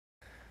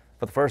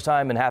For the first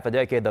time in half a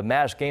decade, the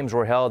Mass Games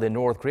were held in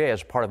North Korea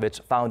as part of its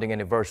founding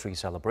anniversary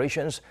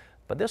celebrations.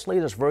 But this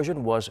latest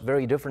version was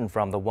very different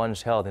from the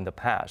ones held in the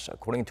past.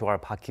 According to our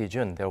Park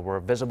Hee-jun, there were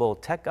visible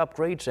tech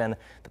upgrades and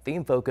the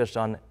theme focused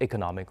on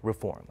economic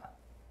reform.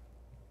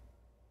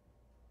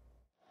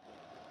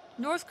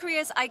 North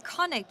Korea's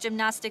iconic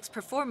gymnastics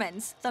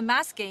performance, the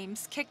Mass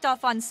Games, kicked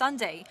off on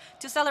Sunday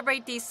to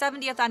celebrate the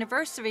 70th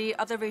anniversary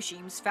of the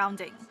regime's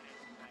founding.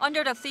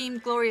 Under the theme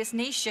Glorious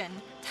Nation,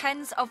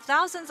 tens of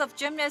thousands of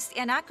gymnasts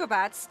and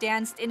acrobats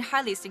danced in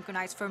highly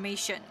synchronized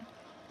formation.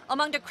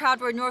 Among the crowd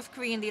were North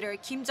Korean leader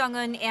Kim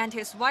Jong-un and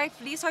his wife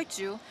Li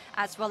Zhanshu,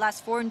 as well as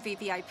foreign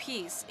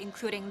VVIPs,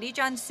 including Li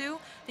Zhanshu,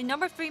 the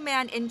number 3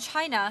 man in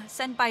China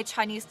sent by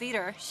Chinese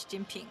leader Xi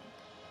Jinping.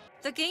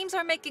 The Games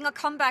are making a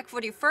comeback for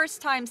the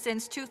first time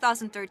since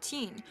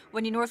 2013,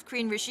 when the North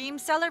Korean regime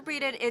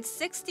celebrated its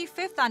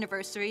 65th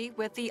anniversary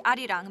with the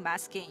Arirang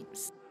Mass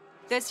Games.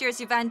 This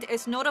year's event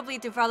is notably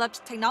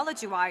developed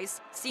technology-wise,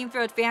 seen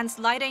through advanced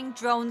lighting,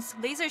 drones,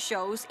 laser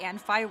shows,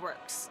 and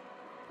fireworks.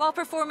 While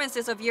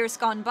performances of years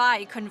gone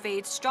by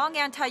conveyed strong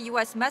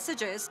anti-US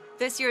messages,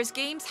 this year's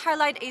Games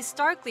highlight a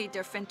starkly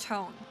different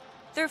tone.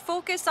 They're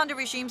focused on the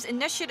regime's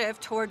initiative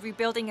toward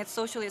rebuilding its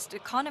socialist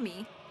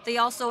economy. They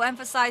also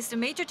emphasize the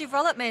major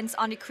developments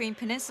on the Korean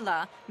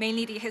Peninsula,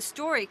 mainly the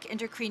historic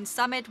Inter-Korean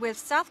Summit with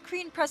South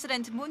Korean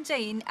President Moon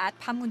Jae-in at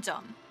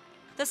Panmunjom.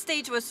 The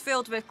stage was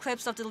filled with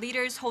clips of the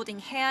leaders holding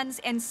hands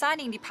and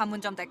signing the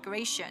Panmunjom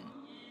Declaration.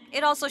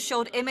 It also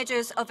showed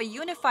images of a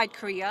unified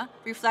Korea,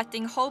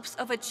 reflecting hopes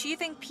of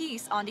achieving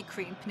peace on the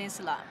Korean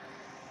Peninsula.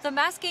 The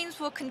Mass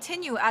Games will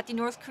continue at the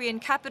North Korean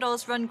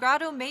capital's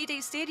Rungrado May Day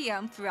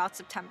Stadium throughout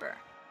September.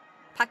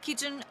 Park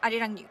Hee-jun,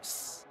 Arirang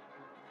News.